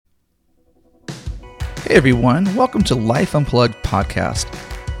Hey everyone, welcome to Life Unplugged podcast.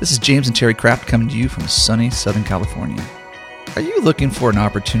 This is James and Terry Kraft coming to you from sunny Southern California. Are you looking for an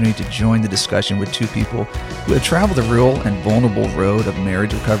opportunity to join the discussion with two people who have traveled the real and vulnerable road of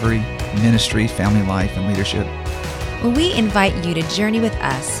marriage recovery, ministry, family life, and leadership? Well, we invite you to journey with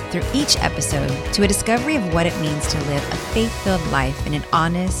us through each episode to a discovery of what it means to live a faith-filled life in an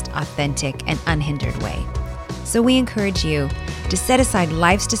honest, authentic, and unhindered way. So we encourage you to set aside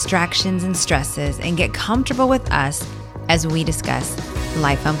life's distractions and stresses and get comfortable with us as we discuss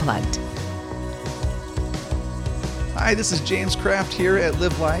Life Unplugged. Hi, this is James Kraft here at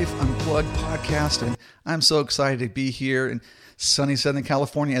Live Life Unplugged podcast, and I'm so excited to be here in sunny Southern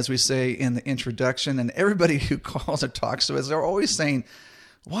California, as we say in the introduction. And everybody who calls or talks to us, they're always saying,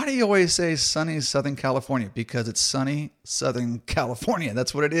 why do you always say sunny Southern California? Because it's sunny Southern California.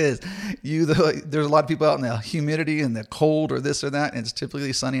 That's what it is. There's a lot of people out in the humidity and the cold or this or that, and it's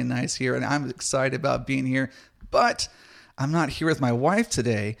typically sunny and nice here. And I'm excited about being here, but I'm not here with my wife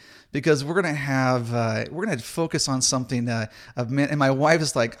today because we're gonna focus on something of men. And my wife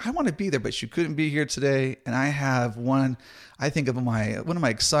is like, I want to be there, but she couldn't be here today. And I have one of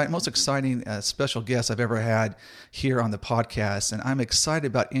my most exciting special guests I've ever had here on the podcast, and I'm excited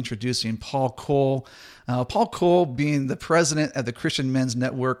about introducing Paul Cole. Paul Cole being the president of the Christian Men's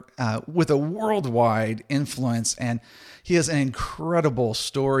Network with a worldwide influence, and he has an incredible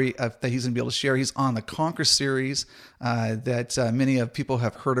story that he's going to be able to share. He's on the Conquer series that many of people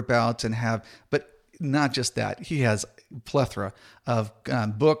have heard about and have, but not just that. He has a plethora of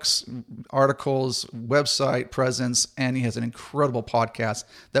books, articles, website presence, and he has an incredible podcast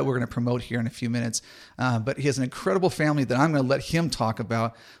that we're going to promote here in a few minutes. But he has an incredible family that I'm going to let him talk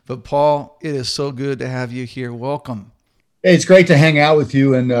about. But Paul, it is so good to have you here. Welcome. Hey, it's great to hang out with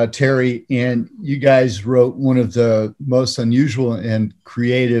you and Terry. And you guys wrote one of the most unusual and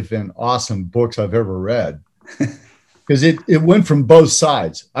creative and awesome books I've ever read. Because it went from both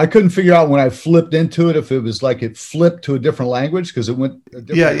sides. I couldn't figure out when I flipped into it if it was like it flipped to a different language because it went a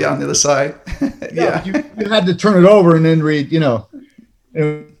different on the other side. Yeah. You had to turn it over and then read,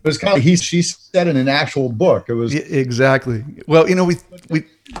 it was kind of she said in an actual book. It was exactly. Well, we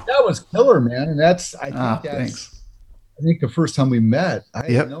that was killer, man. And I think the first time we met,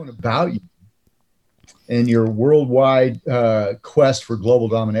 I had known about you and your worldwide quest for global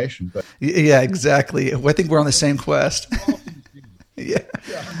domination. But yeah, exactly. I think we're on the same quest. Yeah.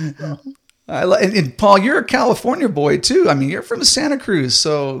 And Paul, you're a California boy too. I mean, you're from Santa Cruz,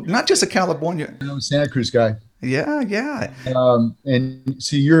 so not just a California. I'm a Santa Cruz guy. Yeah. And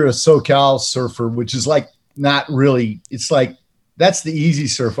see, you're a SoCal surfer, which is like not really. It's like that's the easy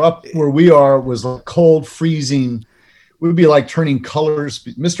surf. Up where we are was like cold, freezing. We'd be like turning colors.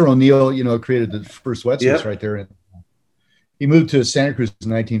 Mr. O'Neill, created the first wetsuits right there. He moved to Santa Cruz in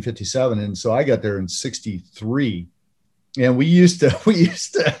 1957, and so I got there in '63. And we used to get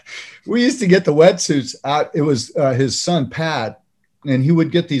the wetsuits out. It was his son Pat, and he would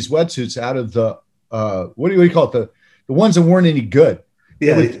get these wetsuits out of the what do you call it, the ones that weren't any good.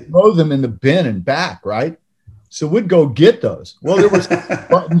 Yeah, he would throw them in the bin and back, right? So we'd go get those. Well, there was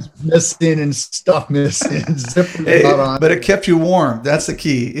buttons missing and stuff missing. But it kept you warm. That's the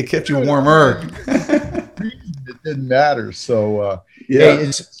key. It kept you warmer. It didn't matter. So,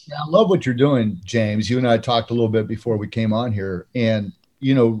 I love what you're doing, James. You and I talked a little bit before we came on here. And,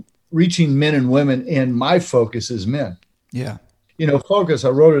 reaching men and women, and my focus is men. Yeah. Focus,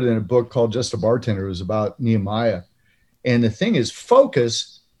 I wrote it in a book called Just a Bartender. It was about Nehemiah. And the thing is,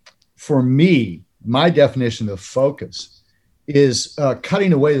 focus for me, my definition of focus is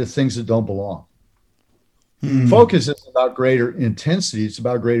cutting away the things that don't belong. Focus is about greater intensity. It's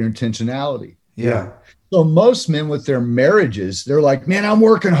about greater intentionality. Yeah. So most men with their marriages, they're like, man, I'm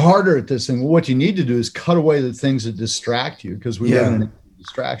working harder at this thing. Well, what you need to do is cut away the things that distract you because we live in a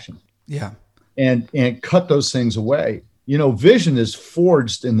distraction. Yeah. And cut those things away. Vision is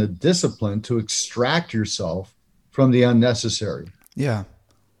forged in the discipline to extract yourself from the unnecessary. Yeah.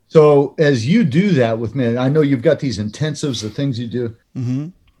 So as you do that with men, I know you've got these intensives, the things you do. Mm-hmm.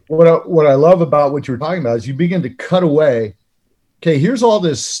 What I love about what you're talking about is you begin to cut away. Okay, here's all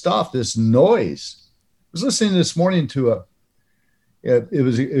this stuff, this noise. I was listening this morning to it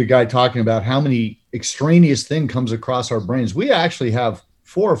was a guy talking about how many extraneous thing comes across our brains. We actually have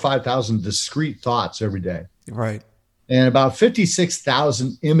 4,000 or 5,000 discrete thoughts every day. Right. And about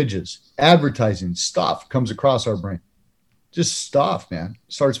 56,000 images, advertising stuff comes across our brain. Just stuff, man.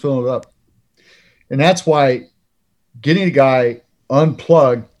 Starts filling it up. And that's why getting a guy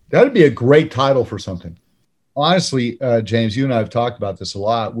unplugged, that'd be a great title for something. Honestly, James, you and I have talked about this a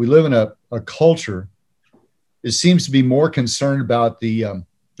lot. We live in a culture that seems to be more concerned about the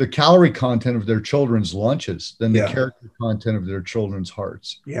the calorie content of their children's lunches than the Yeah. character content of their children's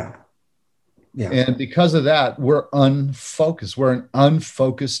hearts. Yeah. Yeah. And because of that, we're unfocused. We're an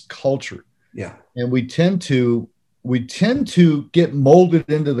unfocused culture. Yeah. And we tend to get molded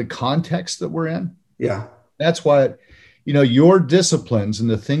into the context that we're in. Yeah. That's why, your disciplines and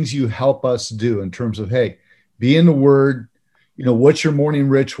the things you help us do in terms of, hey, be in the Word, what's your morning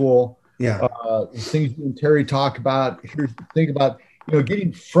ritual? Yeah. The things you and Terry talk about. Think about,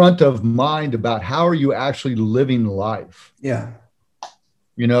 getting front of mind about how are you actually living life? Yeah.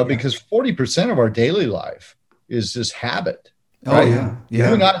 Because 40% of our daily life is just habit. Oh, right? yeah. Yeah.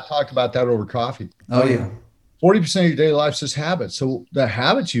 You and I talked about that over coffee. Oh, yeah. 40% of your daily life is just habits. So the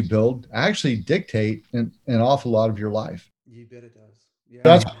habits you build actually dictate an awful lot of your life. You bet it does. Yeah.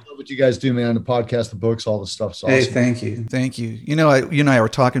 That's what you guys do, man. The podcast, the books, all the stuff's awesome. Hey, thank you. Thank you. You and I were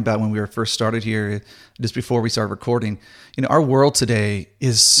talking about when we were first started here, just before we started recording, our world today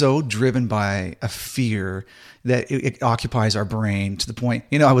is so driven by a fear that it occupies our brain to the point,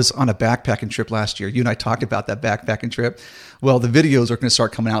 I was on a backpacking trip last year. You and I talked about that backpacking trip. Well, the videos are going to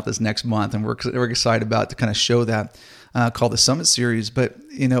start coming out this next month, and we're excited about to kind of show that, called the Summit Series. But,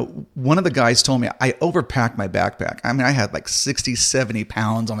 one of the guys told me I overpacked my backpack. I mean, I had like 60, 70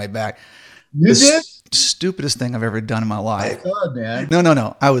 pounds on my back. You did? Stupidest thing I've ever done in my life. God, man.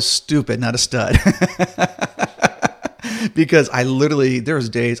 No. I was stupid, not a stud. Because there was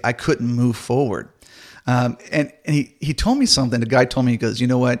days I couldn't move forward. And he told me something. The guy told me, he goes, you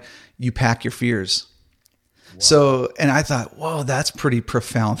know what? You pack your fears. Wow. So, and I thought, whoa, that's pretty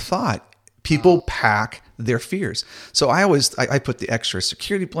profound thought. People pack their fears. So I put the extra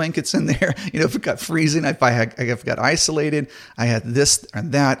security blankets in there. If it got freezing, if I got isolated, I had this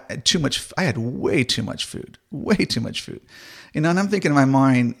and that, I had way too much food. And I'm thinking in my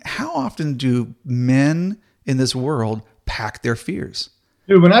mind, how often do men in this world pack their fears?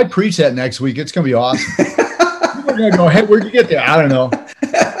 Dude, when I preach that next week, it's going to be awesome. People are going to go, hey, where'd you get there? I don't know.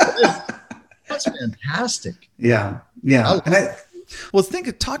 That's fantastic. Yeah. Yeah.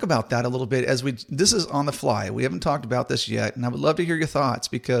 Talk about that a little bit this is on the fly. We haven't talked about this yet. And I would love to hear your thoughts,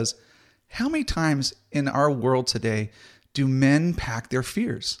 because how many times in our world today do men pack their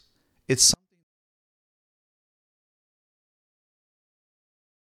fears? It's something.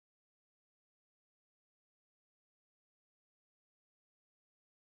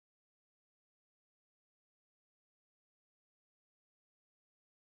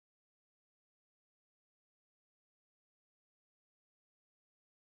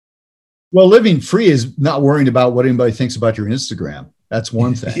 Well, living free is not worrying about what anybody thinks about your Instagram. That's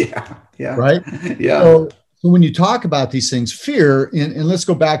one thing. Yeah. Right? Yeah. So when you talk about these things, fear, and let's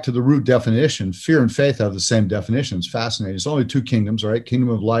go back to the root definition. Fear and faith have the same definition. It's fascinating. It's only two kingdoms, right? Kingdom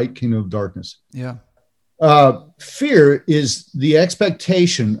of light, kingdom of darkness. Yeah. Fear is the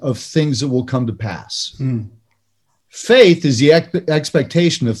expectation of things that will come to pass. Faith is the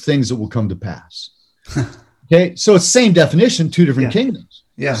expectation of things that will come to pass. Okay. So it's the same definition, two different kingdoms.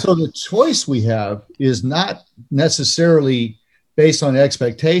 Yeah. So the choice we have is not necessarily based on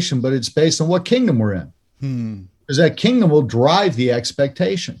expectation, but it's based on what kingdom we're in. Because that kingdom will drive the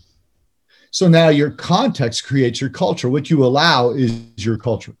expectation. So now your context creates your culture. What you allow is your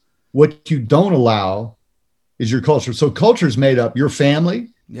culture. What you don't allow is your culture. So culture is made up. Your family,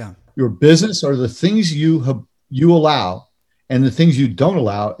 your business are the things you allow, and the things you don't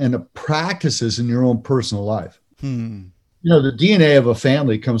allow, and the practices in your own personal life. The DNA of a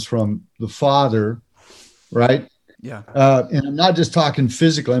family comes from the father, right? Yeah. And I'm not just talking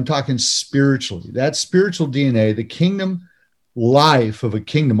physically, I'm talking spiritually. That spiritual DNA, the kingdom life of a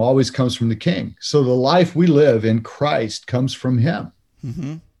kingdom always comes from the king. So the life we live in Christ comes from him.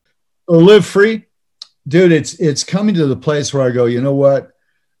 So live free. Dude, it's coming to the place where I go, you know what?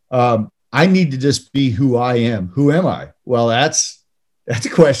 I need to just be who I am. Who am I? Well, that's a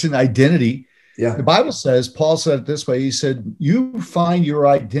question, identity. Yeah. The Bible says, Paul said it this way. He said, you find your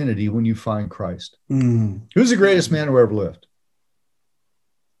identity when you find Christ. Who's the greatest man who ever lived?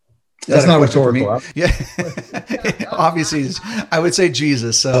 That's not rhetorical. Yeah. Obviously, I would say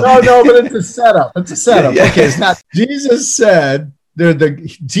Jesus. So. No, but it's a setup. It's a setup. Yeah. Okay, it's not. Jesus said,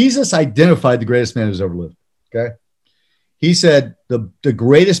 Jesus identified the greatest man who's ever lived. Okay. He said, the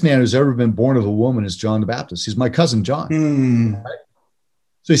greatest man who's ever been born of a woman is John the Baptist. He's my cousin, John. Right?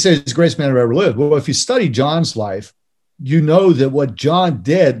 So he says he's the greatest man who ever lived. Well, if you study John's life, you know that what John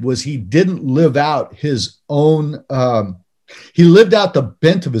did was he didn't live out his own, he lived out the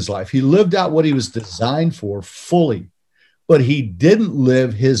bent of his life. He lived out what he was designed for fully, but he didn't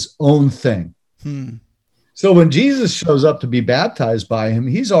live his own thing. So when Jesus shows up to be baptized by him,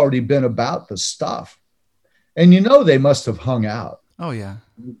 he's already been about the stuff. And they must have hung out. Oh, yeah.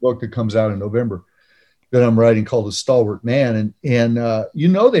 Book that comes out in November that I'm writing called The Stalwart Man. And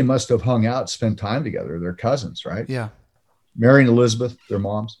they must have hung out, spent time together. They're cousins, right? Yeah. Mary and Elizabeth, their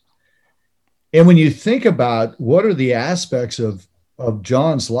moms. And when you think about what are the aspects of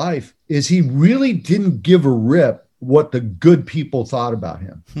John's life, is he really didn't give a rip what the good people thought about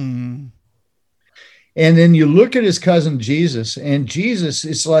him. And then you look at his cousin Jesus, and Jesus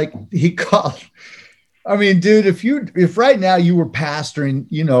is like, he called, I mean, dude, if right now you were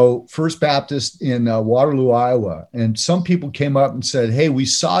pastoring, First Baptist in Waterloo, Iowa, and some people came up and said, hey, we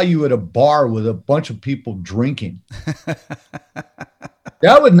saw you at a bar with a bunch of people drinking.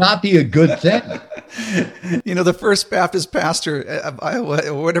 That would not be a good thing. The First Baptist pastor of Iowa,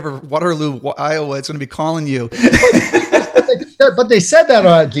 or whatever, Waterloo, Iowa, it's going to be calling you. But they said that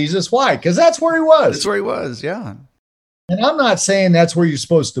on Jesus. Why? Because that's where he was. That's where he was, yeah. And I'm not saying that's where you're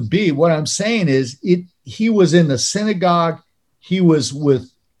supposed to be. What I'm saying is he was in the synagogue. He was with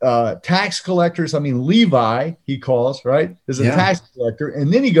tax collectors. I mean, Levi, he calls, right, is a tax collector.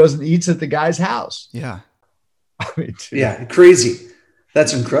 And then he goes and eats at the guy's house. Yeah. I mean, dude, yeah, crazy.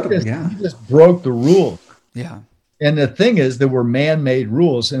 That's incredible. He just broke the rules. Yeah. And the thing is, there were man-made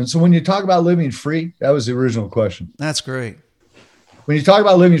rules. And so when you talk about living free, that was the original question. That's great. When you talk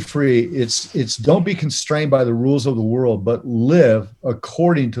about living free, it's don't be constrained by the rules of the world, but live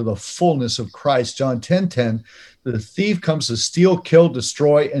according to the fullness of Christ. John 10:10, the thief comes to steal, kill,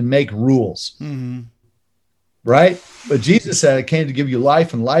 destroy, and make rules. Mm-hmm. Right? But Jesus said, I came to give you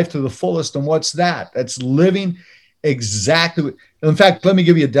life and life to the fullest. And what's that? That's living exactly. In fact, let me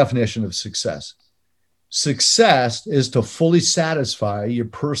give you a definition of success. Success is to fully satisfy your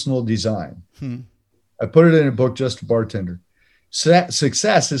personal design. I put it in a book, Just a Bartender.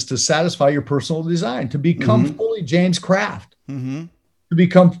 Success is to satisfy your personal design, to become fully James Kraft, to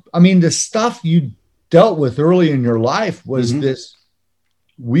become, the stuff you dealt with early in your life was this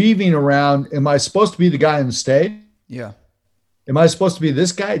weaving around. Am I supposed to be the guy on the stage? Yeah. Am I supposed to be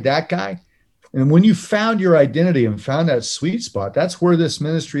this guy, that guy? And when you found your identity and found that sweet spot, that's where this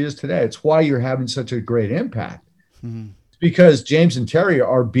ministry is today. It's why you're having such a great impact. It's because James and Terry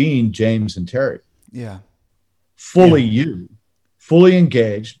are being James and Terry. Yeah. Fully you. Fully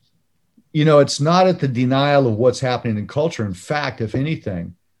engaged. It's not at the denial of what's happening in culture. In fact, if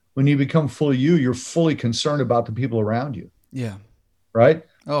anything, when you become fully you, you're fully concerned about the people around you. Yeah. Right?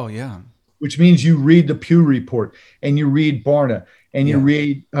 Oh, yeah. Which means you read the Pew Report and you read Barna and you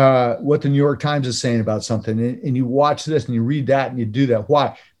read what the New York Times is saying about something and you watch this and you read that and you do that.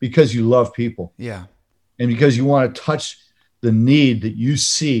 Why? Because you love people. Yeah. And because you want to touch the need that you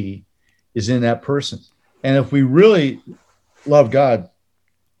see is in that person. And if we really love God,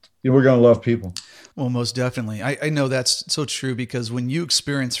 we're going to love people. Well, most definitely. I know that's so true because when you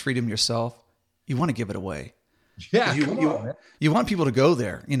experience freedom yourself, you want to give it away. Yeah. You want people to go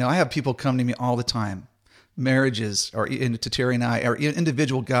there. I have people come to me all the time, marriages or to Terry and I, or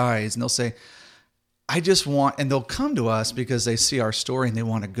individual guys, and they'll say, I just want, and they'll come to us because they see our story and they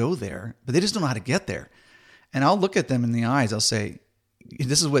want to go there, but they just don't know how to get there. And I'll look at them in the eyes. I'll say,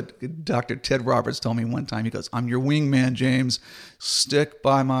 this is what Dr. Ted Roberts told me one time. He goes, I'm your wingman, James. Stick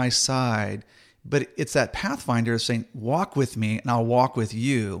by my side. But it's that Pathfinder saying, walk with me and I'll walk with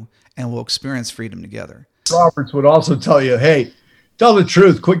you and we'll experience freedom together. Roberts would also tell you, hey, tell the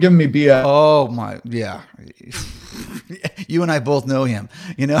truth. Quit giving me BS. Oh, my. Yeah. You and I both know him,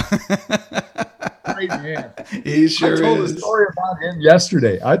 Great man. He sure is. I told a story about him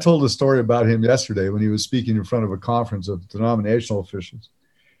yesterday. I told a story about him yesterday when he was speaking in front of a conference of denominational officials.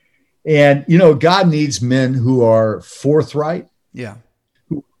 And, God needs men who are forthright, yeah,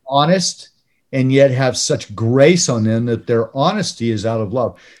 who are honest, and yet have such grace on them that their honesty is out of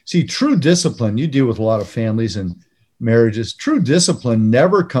love. See, true discipline, you deal with a lot of families and marriages. True discipline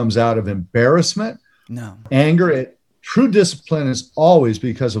never comes out of embarrassment, anger. True discipline is always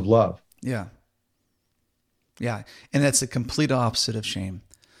because of love. Yeah. Yeah. And that's the complete opposite of shame,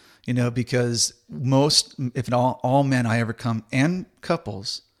 because most, if not all men I ever come and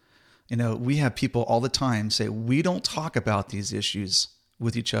couples, we have people all the time say, we don't talk about these issues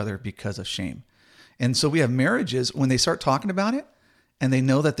with each other because of shame. And so we have marriages when they start talking about it and they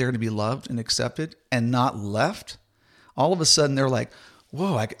know that they're going to be loved and accepted and not left. All of a sudden they're like,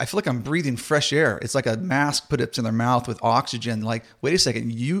 whoa, I feel like I'm breathing fresh air. It's like a mask put up in their mouth with oxygen. Like, wait a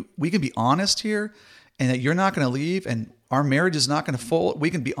second, we can be honest here and that you're not going to leave and our marriage is not going to fold. We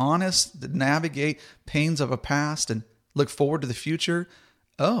can be honest, navigate pains of a past and look forward to the future.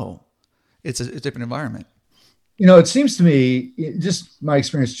 Oh, it's a different environment. It seems to me, just my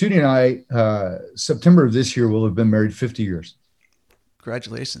experience, Judy and I, September of this year will have been married 50 years.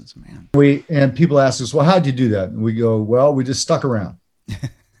 Congratulations, man. And people ask us, well, how'd you do that? And we go, well, we just stuck around.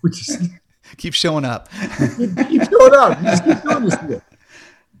 We just keep showing up. keep showing up. You just keep doing this shit.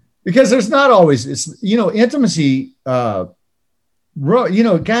 Because there's not always, intimacy, guys,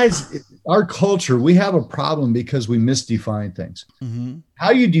 our culture, we have a problem because we misdefine things. Mm-hmm.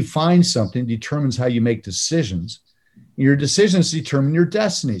 How you define something determines how you make decisions. Your decisions determine your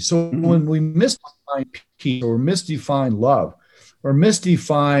destiny. So when we misdefine peace or misdefine love or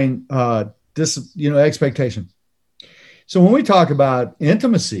misdefine expectation. So when we talk about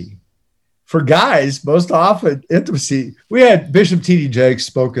intimacy, for guys, most often intimacy, we had Bishop T.D. Jakes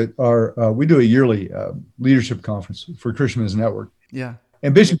spoke at we do a yearly leadership conference for Christian Men's Network. Yeah.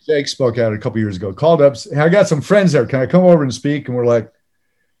 And Bishop Jakes spoke out a couple years ago, called up, I got some friends there. Can I come over and speak? And we're like,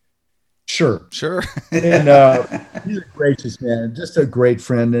 sure. And he's a gracious man, just a great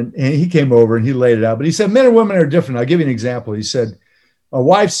friend. And he came over and he laid it out. But he said, men and women are different. I'll give you an example. He said, my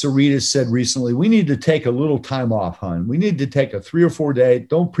wife, Sarita, said recently, we need to take a little time off, hon. We need to take a 3 or 4 day.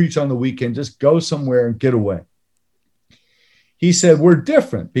 Don't preach on the weekend. Just go somewhere and get away. He said, we're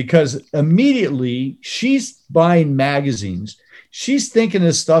different because immediately she's buying magazines. She's thinking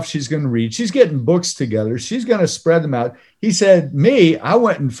of stuff she's going to read. She's getting books together. She's going to spread them out. He said, me, I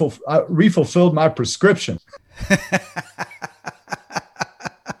went and refulfilled my prescription.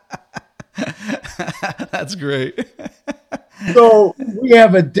 That's great. So we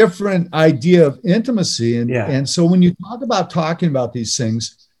have a different idea of intimacy. And so when you talking about these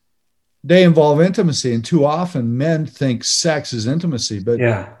things, they involve intimacy. And too often men think sex is intimacy, but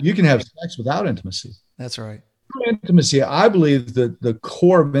you can have sex without intimacy. That's right. Intimacy, I believe that the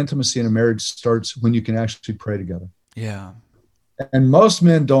core of intimacy in a marriage starts when you can actually pray together. Yeah. And most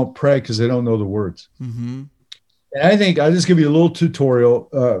men don't pray because they don't know the words. Mm-hmm. And I think I'll just give you a little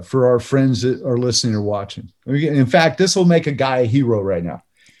tutorial for our friends that are listening or watching. In fact, this will make a guy a hero right now.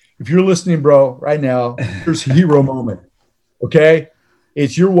 If you're listening, bro, right now, here's a hero moment. Okay?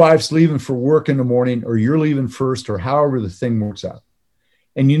 It's your wife's leaving for work in the morning, or you're leaving first, or however the thing works out.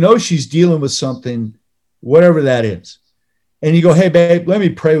 And you know she's dealing with something, whatever that is. And you go, hey, babe, let me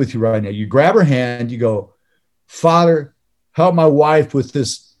pray with you right now. You grab her hand. You go, Father, help my wife with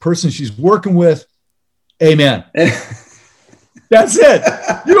this person she's working with. Amen. That's it.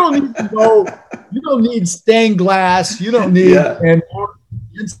 You don't need to go. You don't need stained glass. You don't need and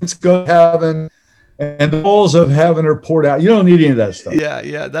incense go to heaven and the bowls of heaven are poured out. You don't need any of that stuff.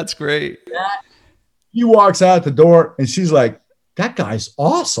 Yeah, that's great. He walks out the door and she's like, that guy's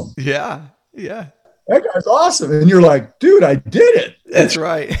awesome. Yeah. That guy's awesome. And you're like, dude, I did it. That's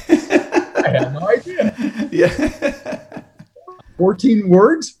right. I had no idea. Yeah. 14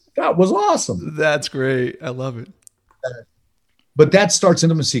 words. That was awesome. That's great. I love it. But that starts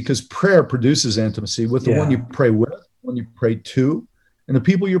intimacy because prayer produces intimacy with the one you pray with, when you pray to, and the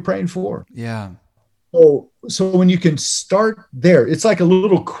people you're praying for. Yeah. So when you can start there, it's like a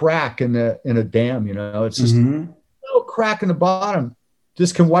little crack in a dam, it's just a little crack in the bottom,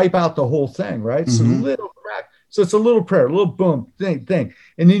 just can wipe out the whole thing, right? So a little crack. So it's a little prayer, a little boom thing.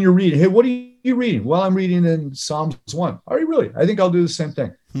 And then you're reading, hey, what are you reading? Well, I'm reading in Psalms 1. Are you really? I think I'll do the same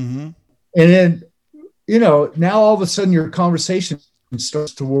thing. Mm-hmm. And then, now all of a sudden your conversation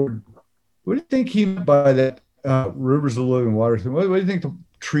starts toward, what do you think he meant by that rivers of living water thing? What do you think the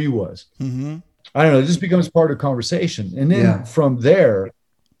tree was? Mm-hmm. I don't know. It just becomes part of conversation. And then from there,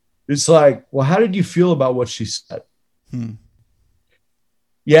 it's like, well, how did you feel about what she said?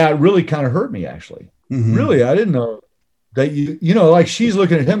 Yeah, it really kind of hurt me, actually. Mm-hmm. Really, I didn't know that like she's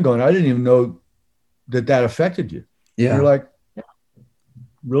looking at him going, I didn't even know that affected you. Yeah. You're like, yeah,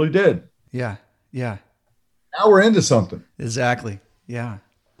 really did. Yeah. Now we're into something. Exactly. Yeah.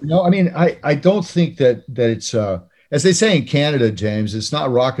 I don't think that it's, as they say in Canada, James, it's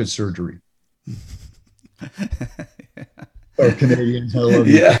not rocket surgery. Or Canadians, I love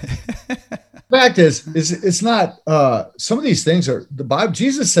you. Yeah. The fact is it's not, some of these things are, the Bible,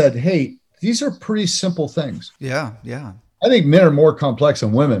 Jesus said, hey, these are pretty simple things. Yeah. I think men are more complex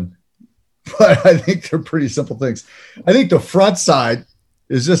than women, but I think they're pretty simple things. I think the front side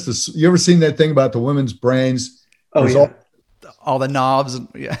is just you ever seen that thing about the women's brains? Oh, yeah. All the knobs.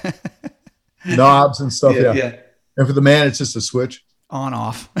 Knobs and stuff. Yeah. And for the man, it's just a switch. On,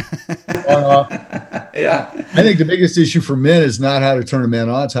 off. On, off. Yeah. I think the biggest issue for men is not how to turn a man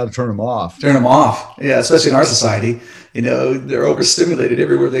on, it's how to turn them off. Turn them off. Yeah, especially in our society. They're overstimulated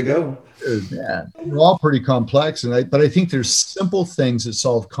everywhere they go. Yeah, we're all pretty complex, but I think there's simple things that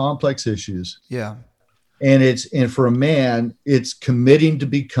solve complex issues. Yeah. And for a man, it's committing to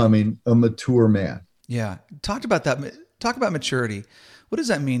becoming a mature man. Yeah. Talk about that. Talk about maturity. What does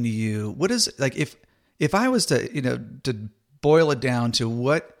that mean to you? What is, like, if I was to boil it down to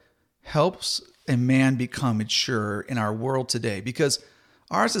what helps a man become mature in our world today, because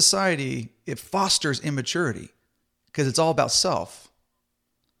our society, it fosters immaturity because it's all about self,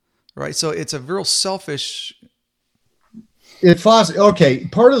 right? So it's a real selfish. Okay,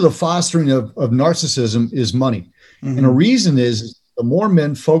 part of the fostering of narcissism is money. Mm-hmm. And the reason is the more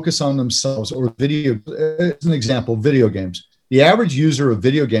men focus on themselves, or as an example, video games. The average user of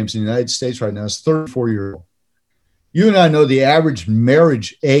video games in the United States right now is 34 years old. You and I know the average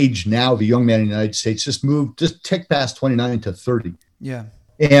marriage age now of a young man in the United States just ticked past 29 to 30. Yeah.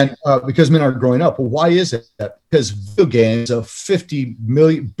 And because men aren't growing up. Well, why is it that? Because video games is a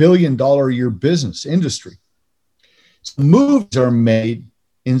 $50 billion a year business industry. So moves are made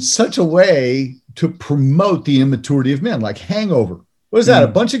in such a way to promote the immaturity of men, like Hangover. What is that? A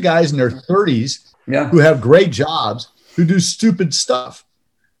bunch of guys in their 30s who have great jobs who do stupid stuff.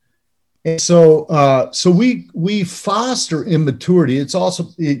 And so we foster immaturity. It's also,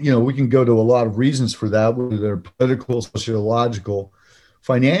 we can go to a lot of reasons for that, whether they're political, sociological,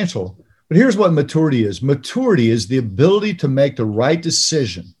 financial. But here's what maturity is. Maturity is the ability to make the right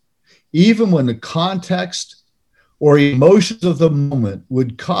decision, even when the context or emotions of the moment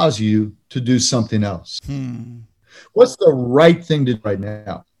would cause you to do something else. What's the right thing to do right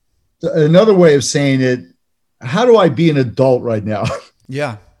now? Another way of saying it, how do I be an adult right now?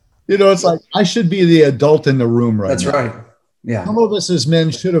 Yeah. It's like I should be the adult in the room right now. That's right. Yeah. Some of us as men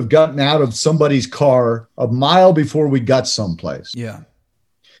should have gotten out of somebody's car a mile before we got someplace. Yeah.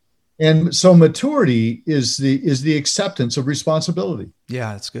 And so maturity is the acceptance of responsibility.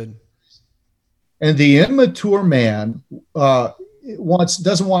 Yeah, that's good. And the immature man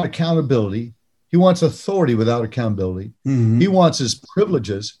doesn't want accountability. He wants authority without accountability. Mm-hmm. He wants his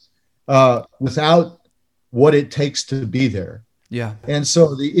privileges without what it takes to be there. Yeah. And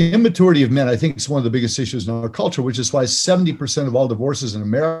so the immaturity of men, I think, is one of the biggest issues in our culture, which is why 70% of all divorces in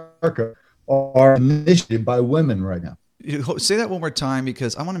America are initiated by women right now. Say that one more time,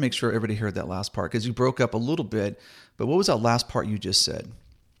 because I want to make sure everybody heard that last part, because you broke up a little bit. But what was that last part you just said?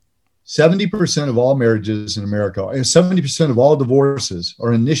 70% of all marriages in America, and 70% of all divorces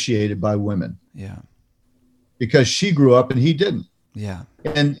are initiated by women. Yeah. Because she grew up and he didn't. Yeah.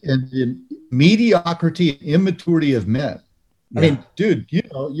 And the mediocrity and immaturity of men. Yeah. I mean, dude,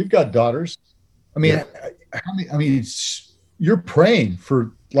 you've got daughters. I mean, you're praying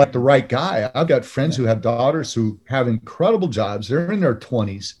for like the right guy. I've got friends who have daughters who have incredible jobs. They're in their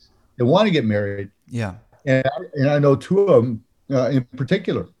 20s. They want to get married. Yeah. And I know two of them in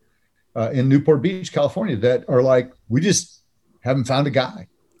particular in Newport Beach, California, that are like, we just haven't found a guy.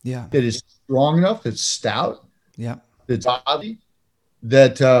 Yeah. That is strong enough, that's stout. Yeah. That's body,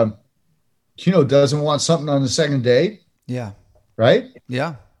 that, doesn't want something on the second date. Yeah. Right.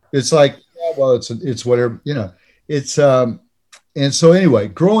 Yeah. It's like, it's whatever, it's, and so anyway,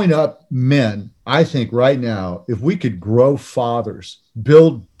 growing up men, I think right now, if we could grow fathers,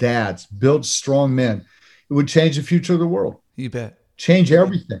 build dads, build strong men, it would change the future of the world. You bet. Change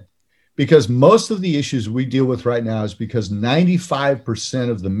everything. Because most of the issues we deal with right now is because 95%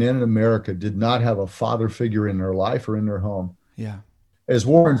 of the men in America did not have a father figure in their life or in their home. Yeah. As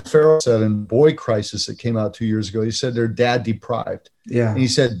Warren Farrell said in Boy Crisis that came out 2 years ago, he said they're dad deprived. Yeah. And he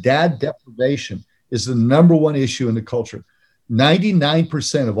said dad deprivation is the number one issue in the culture.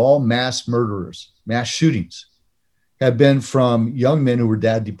 99% of all mass murderers, mass shootings, have been from young men who were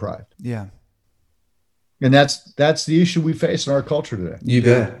dad deprived. Yeah. And that's the issue we face in our culture today. You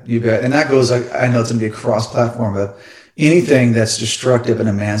bet. And that goes, I know it's going to be a cross-platform, but anything that's destructive in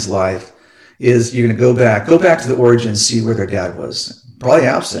a man's life is you're going to go back to the origin, see where their dad was. Probably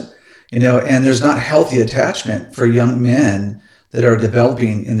absent, and there's not healthy attachment for young men that are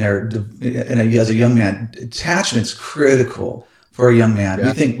developing as a young man. Attachment's critical for a young man.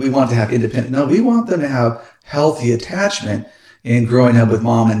 Yeah. We want to have independent. No, we want them to have healthy attachment in growing up with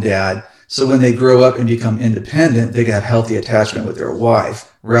mom and dad. So when they grow up and become independent, they can have healthy attachment with their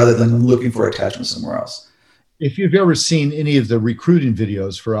wife rather than looking for attachment somewhere else. If you've ever seen any of the recruiting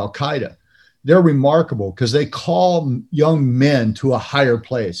videos for Al-Qaeda, they're remarkable because they call young men to a higher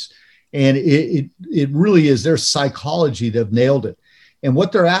place. And it really is their psychology. They've nailed it. And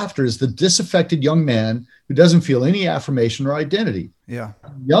what they're after is the disaffected young man who doesn't feel any affirmation or identity. Yeah.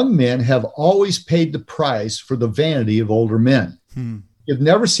 Young men have always paid the price for the vanity of older men. You've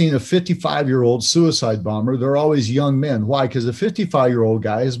never seen a 55-year-old suicide bomber. They're always young men. Why? Because the 55-year-old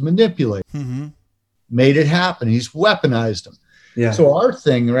guy is manipulated, made it happen. He's weaponized them. Yeah. So our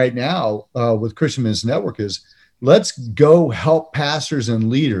thing right now with Christian Men's Network is let's go help pastors and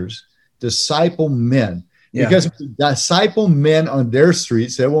leaders disciple men. Yeah. Because if we disciple men on their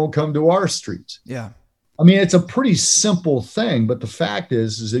streets, they won't come to our streets. Yeah. I mean, it's a pretty simple thing, but the fact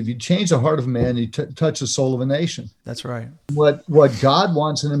is if you change the heart of a man, you touch the soul of a nation. That's right. What God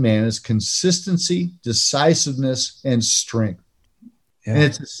wants in a man is consistency, decisiveness, and strength. Yeah. And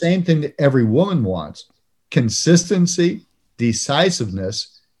it's the same thing that every woman wants: consistency,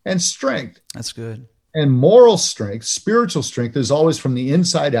 decisiveness, and strength. That's good. And moral strength, spiritual strength, is always from the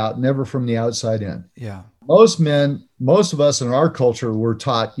inside out, never from the outside in. Yeah. Most men, most of us in our culture, were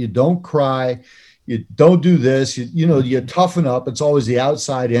taught you don't cry, you don't do this, you toughen up. It's always the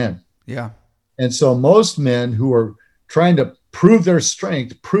outside in. Yeah. And so most men who are trying to prove their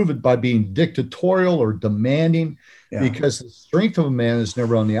strength, prove it by being dictatorial or demanding, because the strength of a man is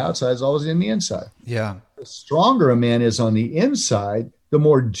never on the outside, it's always in the inside. Yeah. The stronger a man is on the inside, the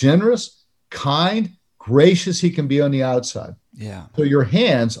more generous, kind, gracious he can be on the outside. Yeah. So your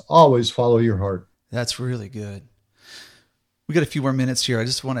hands always follow your heart. That's really good. We got a few more minutes here. I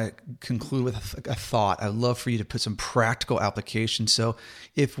just want to conclude with a thought. I'd love for you to put some practical application. So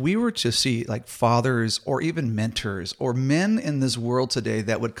if we were to see like fathers or even mentors or men in this world today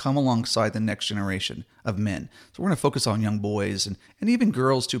that would come alongside the next generation of men. So we're going to focus on young boys and even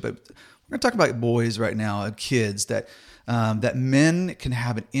girls too, but we're going to talk about boys right now, kids that men can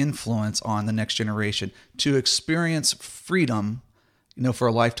have an influence on the next generation to experience freedom, for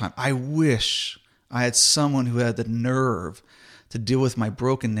a lifetime. I wish I had someone who had the nerve to deal with my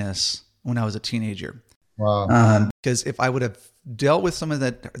brokenness when I was a teenager. Wow. Because if I would have dealt with some of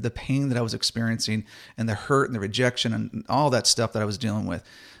the pain that I was experiencing and the hurt and the rejection and all that stuff that I was dealing with,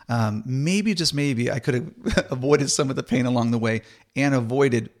 maybe, just maybe, I could have avoided some of the pain along the way and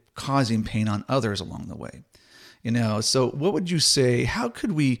avoided causing pain on others along the way. So what would you say? How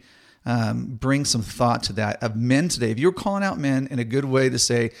could we bring some thought to that of men today? If you're calling out men in a good way to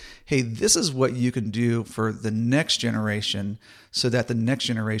say, hey, this is what you can do for the next generation so that the next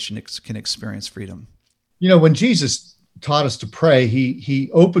generation can experience freedom. When Jesus taught us to pray, he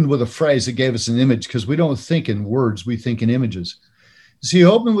opened with a phrase that gave us an image, because we don't think in words, we think in images. So he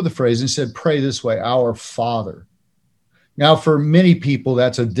opened with a phrase and said, pray this way, our Father. Now, for many people,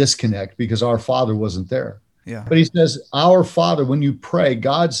 that's a disconnect because our Father wasn't there. Yeah. But he says, our Father, when you pray,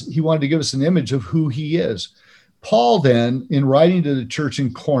 he wanted to give us an image of who he is. Paul then, in writing to the church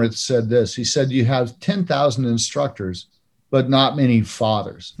in Corinth, said this. He said, you have 10,000 instructors, but not many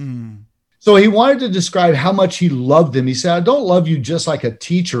fathers. So he wanted to describe how much he loved them. He said, I don't love you just like a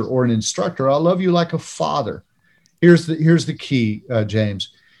teacher or an instructor. I love you like a father. Here's the key,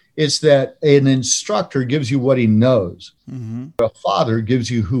 James. It's that an instructor gives you what he knows. Mm-hmm. A father gives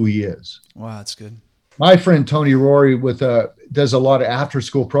you who he is. Wow, that's good. My friend Tony Rory does a lot of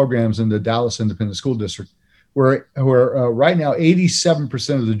after-school programs in the Dallas Independent School District, where right now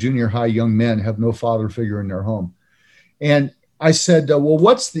 87% of the junior high young men have no father figure in their home. And I said,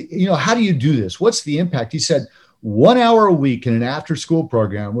 well, how do you do this? What's the impact? He said, 1 hour a week in an after-school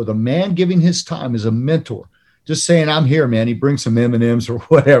program with a man giving his time as a mentor, just saying, I'm here, man. He brings some M&Ms or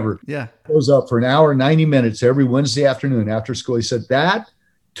whatever. Yeah. Goes up for an hour, 90 minutes every Wednesday afternoon after school. He said, that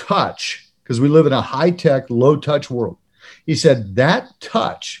touch, because we live in a high-tech, low-touch world. He said, that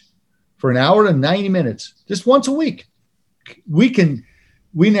touch for an hour to 90 minutes, just once a week, we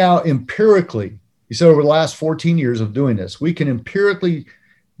now empirically, he said over the last 14 years of doing this, we can empirically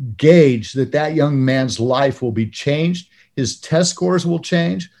gauge that young man's life will be changed. His test scores will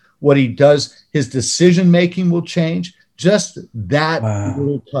change. What he does, his decision-making will change. Just that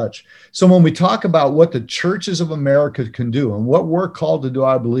little touch. So when we talk about what the churches of America can do and what we're called to do,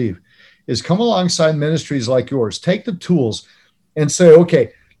 I believe, is come alongside ministries like yours, take the tools and say,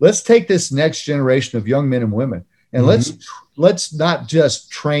 okay, let's take this next generation of young men and women and let's not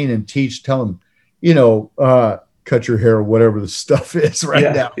just train and teach, tell them, cut your hair or whatever the stuff is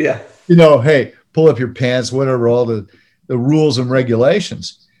now. Yeah. Hey, pull up your pants, whatever, all the rules and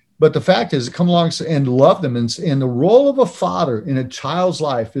regulations. But the fact is, come along and love them. And the role of a father in a child's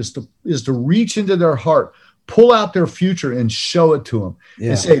life is to reach into their heart, pull out their future and show it to them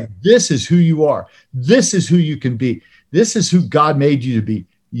and say, this is who you are. This is who you can be. This is who God made you to be.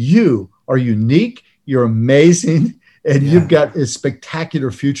 You are unique. You're amazing. And you've got a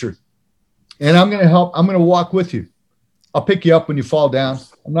spectacular future. And I'm going to help. I'm going to walk with you. I'll pick you up when you fall down.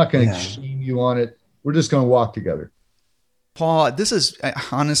 I'm not going to shame you on it. We're just going to walk together. Paul, this is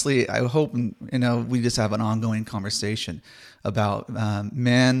honestly, I hope, we just have an ongoing conversation about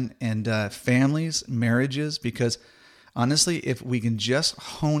men and families, marriages, because honestly, if we can just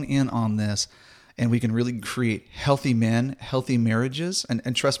hone in on this and we can really create healthy men, healthy marriages,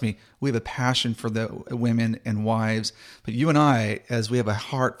 and trust me, we have a passion for the women and wives, but you and I, as we have a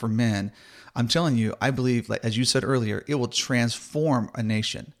heart for men, I'm telling you, I believe, like as you said earlier, it will transform a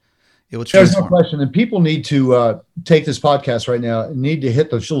nation. it will There's transform. no question. And people need to take this podcast right now and need to hit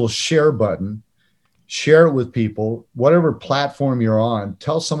the little share button, share it with people, whatever platform you're on,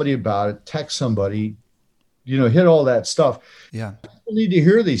 tell somebody about it, text somebody, hit all that stuff. Yeah. People need to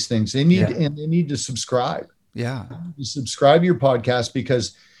hear these things. They need, Yeah. and they need to subscribe. Yeah. You subscribe to your podcast,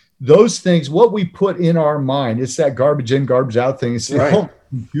 because those things, what we put in our mind, it's that garbage in, garbage out thing. It's the Right. whole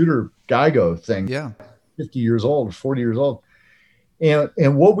computer GIGO thing. Yeah. 50 years old or 40 years old.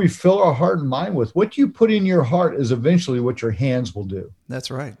 And what we fill our heart and mind with, what you put in your heart is eventually what your hands will do.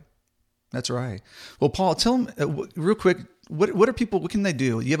 That's right. That's right. Well, Paul, tell them real quick, what are people, what can they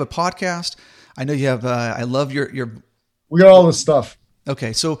do? You have a podcast. I know you have, I love your, We got all this stuff.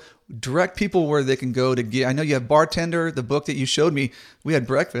 okay. So direct people where they can go to get, I know you have Bartender, the book that you showed me. We had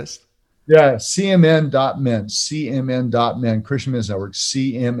breakfast. Yeah, cmn.men, Christian Men's Network,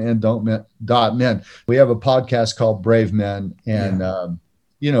 cmn.men. We have a podcast called Brave Men, and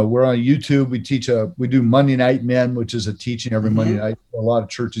we're on YouTube. We do Monday Night Men, which is a teaching every Monday night. A lot of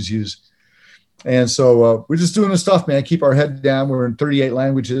churches use, and so we're just doing this stuff, man. Keep our head down. We're in 38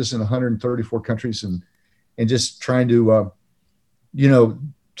 languages in 134 countries, and just trying to,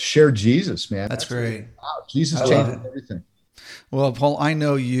 share Jesus, man. That's great. Wow, Jesus I love changed it. everything. Well, Paul, I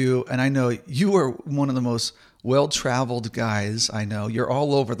know you, and I know you are one of the most well-traveled guys I know. You're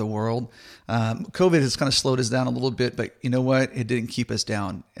all over the world. COVID has kind of slowed us down a little bit, but you know what? It didn't keep us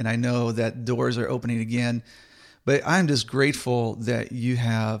down. And I know that doors are opening again. But I'm just grateful that you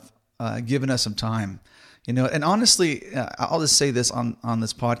have given us some time. And honestly, I'll just say this on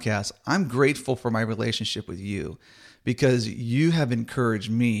this podcast. I'm grateful for my relationship with you, because you have encouraged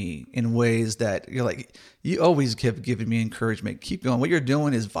me in ways that you always have given me encouragement. Keep going. What you're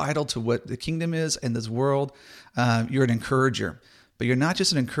doing is vital to what the kingdom is and this world. You're an encourager, but you're not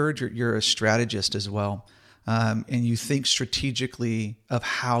just an encourager. You're a strategist as well. And you think strategically of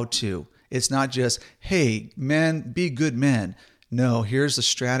how to. It's not just, hey, men, be good men. No, here's the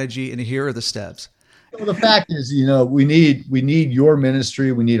strategy and here are the steps. Well, the fact is, we need your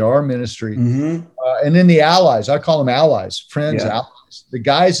ministry. We need our ministry. Mm-hmm. And then the allies, I call them allies, friends, Yeah. allies, the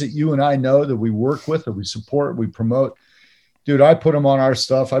guys that you and I know that we work with, that we support, we promote. Dude, I put them on our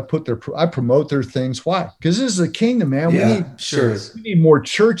stuff. I promote their things. Why? Because this is a kingdom, man. Yeah, sure. We need more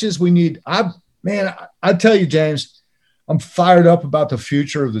churches. I tell you, James, I'm fired up about the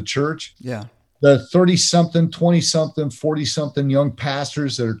future of the church. Yeah. The 30-something, 20-something, 40-something young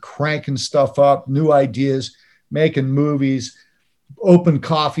pastors that are cranking stuff up, new ideas, making movies, open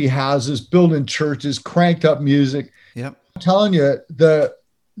coffee houses, building churches, cranked up music. Yep. I'm telling you,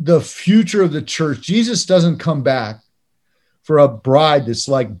 the future of the church, Jesus doesn't come back for a bride that's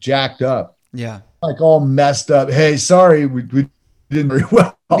like jacked up, Yeah. like all messed up. Hey, sorry, we didn't very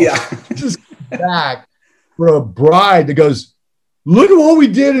well. Yeah. Just back for a bride that goes, look at what we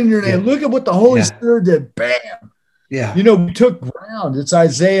did in your name. Yeah. Look at what the Holy Yeah. Spirit did. Bam. Yeah. We took ground. It's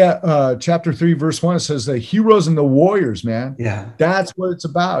Isaiah chapter 3, verse 1. It says the heroes and the warriors, man. Yeah. That's what it's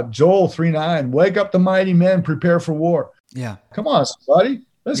about. Joel 3:9. Wake up the mighty men, prepare for war. Yeah. Come on, somebody.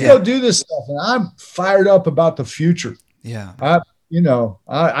 Let's Yeah. go do this stuff. And I'm fired up about the future. Yeah. I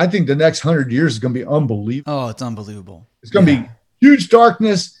think the next 100 years is going to be unbelievable. Oh, it's unbelievable. It's going to be huge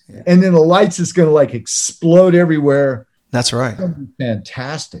darkness, and then the lights is going to explode everywhere. That's right. It's going to be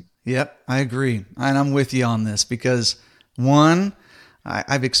fantastic. Yep, I agree. And I'm with you on this because one,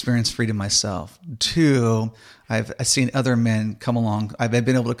 I've experienced freedom myself. Two, I've seen other men come along. I've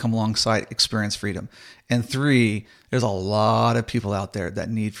been able to come alongside, experience freedom. And three, there's a lot of people out there that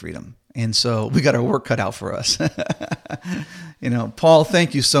need freedom. And so we got our work cut out for us. Paul,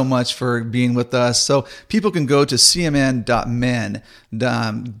 thank you so much for being with us. So people can go to cmn.men,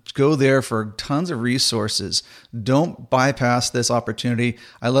 go there for tons of resources. Don't bypass this opportunity.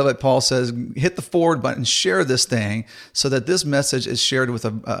 I love it. Paul says, hit the forward button, share this thing so that this message is shared with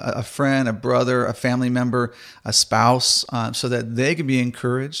a friend, a brother, a family member, a spouse, so that they can be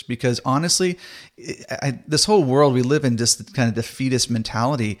encouraged. Because honestly, this whole world we live in, just kind of defeatist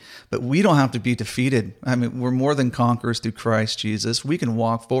mentality, but we don't have to be defeated. I mean, we're more than conquerors through Christ Jesus. We can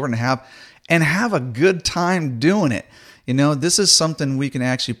walk forward and have a good time doing it. This is something we can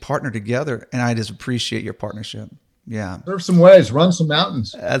actually partner together, and I just appreciate your partnership. Yeah. Surf some waves, run some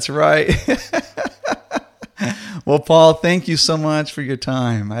mountains. That's right. Well, Paul, thank you so much for your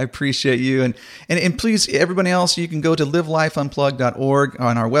time. I appreciate you. And please, everybody else, you can go to livelifeunplugged.org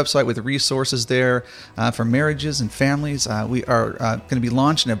on our website with resources there for marriages and families. We are going to be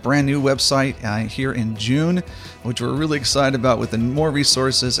launching a brand new website here in June, which we're really excited about, with more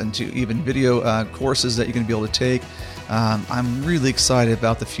resources and to even video courses that you're going to be able to take. I'm really excited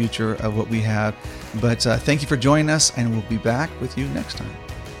about the future of what we have. But thank you for joining us, and we'll be back with you next time.